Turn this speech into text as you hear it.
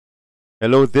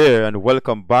Hello there and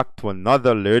welcome back to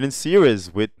another learning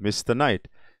series with Mr. Knight.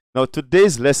 Now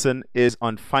today's lesson is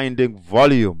on finding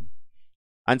volume.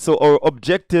 And so our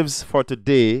objectives for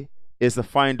today is to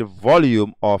find the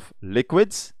volume of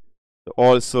liquids, to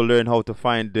also learn how to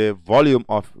find the volume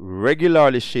of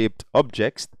regularly shaped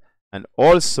objects, and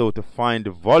also to find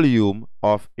the volume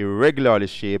of irregularly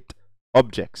shaped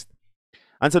objects.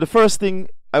 And so the first thing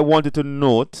I wanted to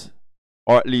note,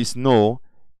 or at least know,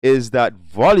 is that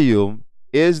volume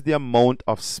is the amount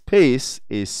of space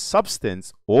a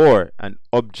substance or an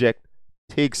object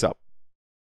takes up.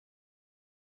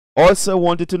 Also, I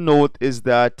wanted to note is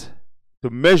that to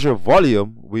measure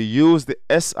volume, we use the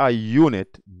SI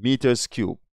unit, meters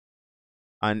cube.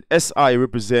 And SI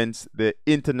represents the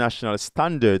international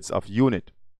standards of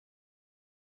unit.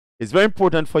 It's very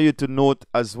important for you to note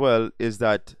as well is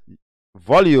that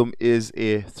volume is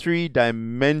a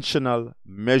three-dimensional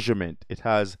measurement. It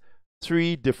has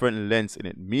three different lengths in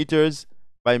it: meters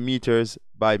by meters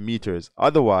by meters,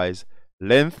 otherwise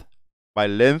length by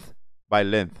length by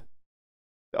length.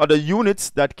 The other units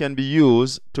that can be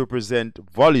used to present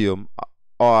volume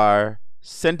are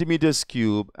centimeters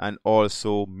cube and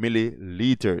also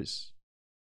milliliters.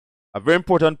 A very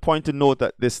important point to note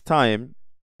at this time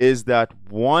is that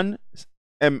 1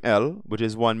 ml, which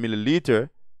is 1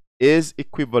 milliliter, is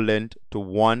equivalent to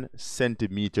 1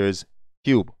 centimeters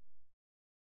cube.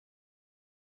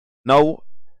 Now,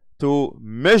 to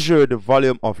measure the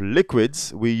volume of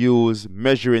liquids, we use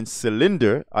measuring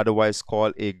cylinder, otherwise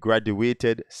called a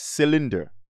graduated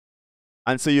cylinder.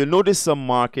 And so you notice some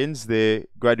markings, the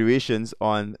graduations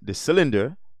on the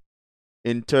cylinder,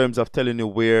 in terms of telling you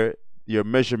where your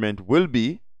measurement will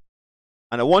be.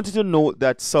 And I want you to note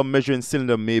that some measuring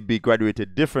cylinder may be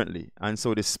graduated differently, and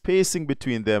so the spacing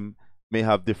between them may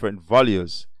have different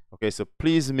values. Okay, so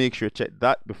please make sure you check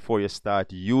that before you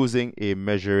start using a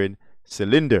measuring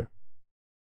cylinder.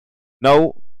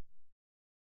 Now,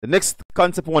 the next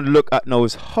concept I want to look at now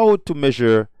is how to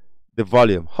measure the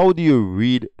volume. How do you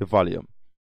read the volume?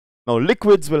 Now,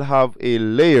 liquids will have a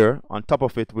layer on top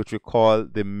of it which we call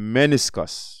the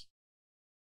meniscus.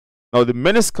 Now, the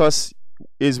meniscus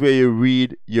is where you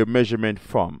read your measurement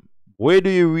from. Where do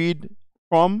you read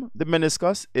from? The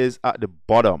meniscus is at the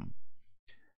bottom.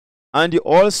 And you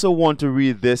also want to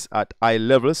read this at eye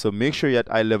level, so make sure you're at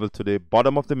eye level to the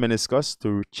bottom of the meniscus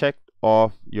to check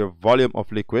off your volume of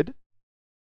liquid.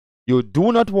 You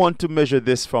do not want to measure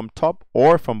this from top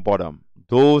or from bottom.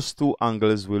 Those two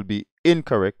angles will be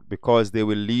incorrect because they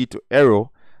will lead to error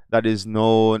that is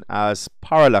known as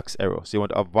parallax error. So you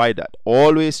want to avoid that.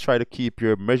 Always try to keep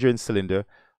your measuring cylinder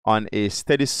on a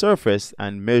steady surface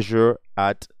and measure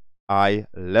at eye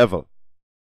level.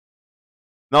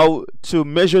 Now, to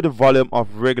measure the volume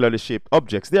of regularly shaped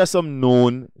objects, there are some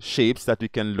known shapes that we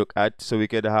can look at. So we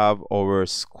could have our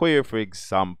square, for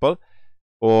example,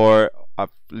 or at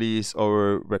least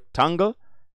our rectangle.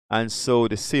 And so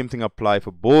the same thing applies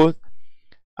for both.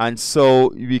 And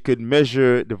so we could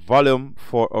measure the volume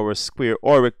for our square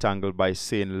or rectangle by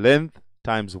saying length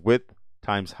times width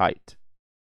times height.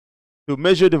 To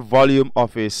measure the volume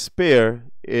of a sphere,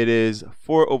 it is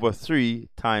 4/3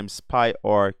 times pi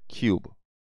r cube.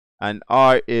 And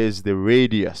r is the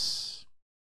radius.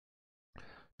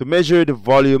 To measure the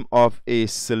volume of a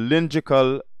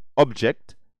cylindrical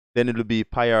object, then it will be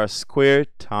pi r squared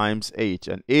times h.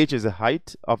 And h is the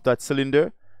height of that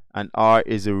cylinder, and r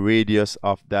is the radius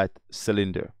of that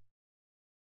cylinder.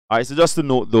 Alright, so just to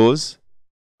note those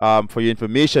for your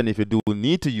information if you do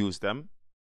need to use them.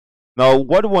 Now,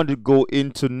 what I want to go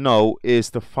into now is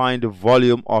to find the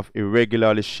volume of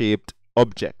irregularly shaped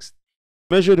objects.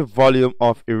 Measure the volume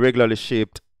of irregularly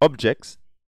shaped objects.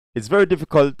 It's very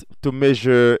difficult to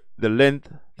measure the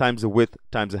length times the width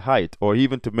times the height, or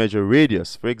even to measure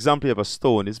radius. For example, you have a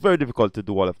stone. It's very difficult to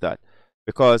do all of that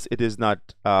because it is not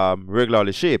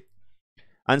regularly shaped.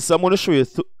 And so I'm going to show you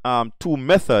two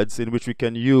methods in which we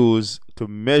can use to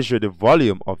measure the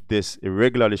volume of this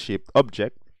irregularly shaped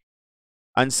object.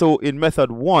 And so in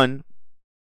method 1,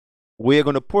 we're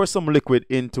going to pour some liquid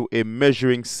into a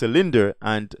measuring cylinder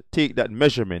and take that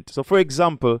measurement. So for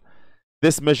example,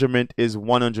 this measurement is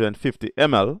 150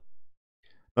 ml.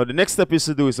 Now the next step is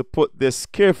to put this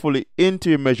carefully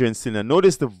into your measuring cylinder.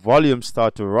 Notice the volume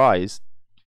start to rise,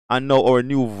 and now our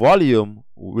new volume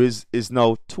is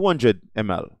now 200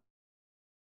 ml.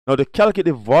 Now to calculate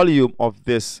the volume of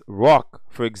this rock,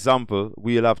 for example,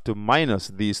 we'll have to minus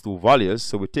these two values.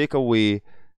 So we take away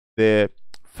the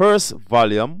first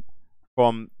volume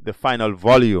from the final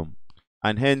volume,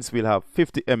 and hence we'll have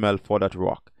 50 ml for that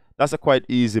rock. That's a quite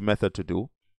easy method to do.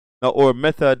 Now our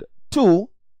method 2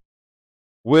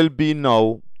 will be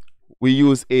now we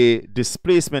use a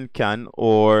displacement can,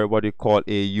 or what we call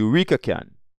a eureka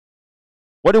can.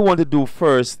 What we want to do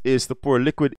first is to pour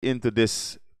liquid into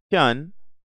this can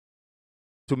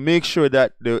to make sure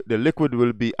that the liquid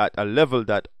will be at a level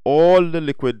that all the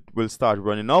liquid will start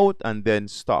running out and then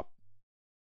stop.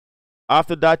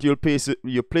 After that, you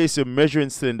place your measuring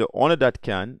cylinder on that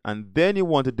can, and then you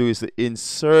want to do is to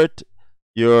insert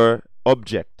your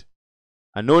object.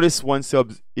 And notice once you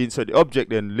insert the object,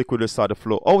 then liquid will start to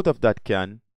flow out of that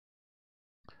can.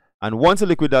 And once the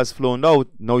liquid has flown out,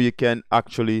 now you can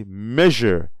actually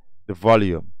measure the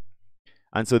volume.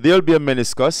 And so there will be a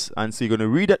meniscus, and so you're going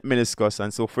to read that meniscus.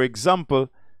 And so, for example,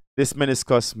 this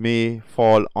meniscus may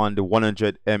fall on the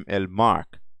 100 ml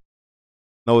mark.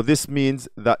 Now, this means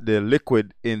that the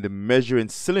liquid in the measuring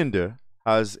cylinder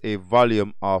has a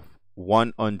volume of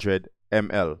 100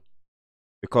 ml,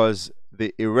 because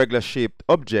the irregular shaped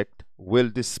object will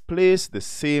displace the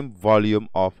same volume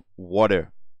of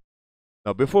water.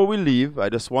 Now, before we leave, I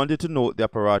just wanted to note the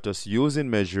apparatus used in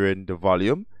measuring the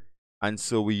volume. And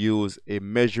so we use a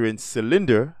measuring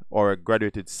cylinder or a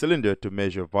graduated cylinder to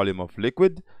measure volume of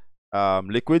liquids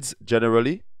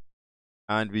generally.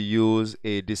 And we use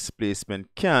a displacement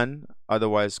can,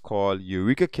 otherwise called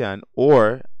eureka can,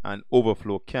 or an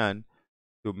overflow can,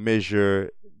 to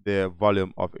measure the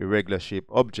volume of irregular shaped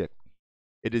object.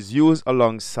 It is used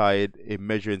alongside a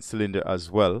measuring cylinder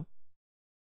as well.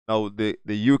 Now, the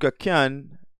eureka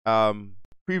can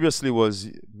previously was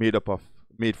made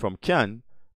from can,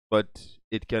 but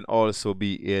it can also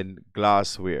be in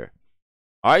glassware.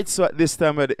 Alright, so at this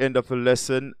time we're at the end of the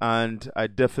lesson, and I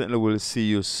definitely will see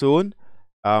you soon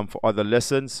for other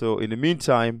lessons. So in the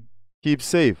meantime, keep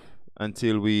safe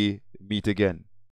until we meet again.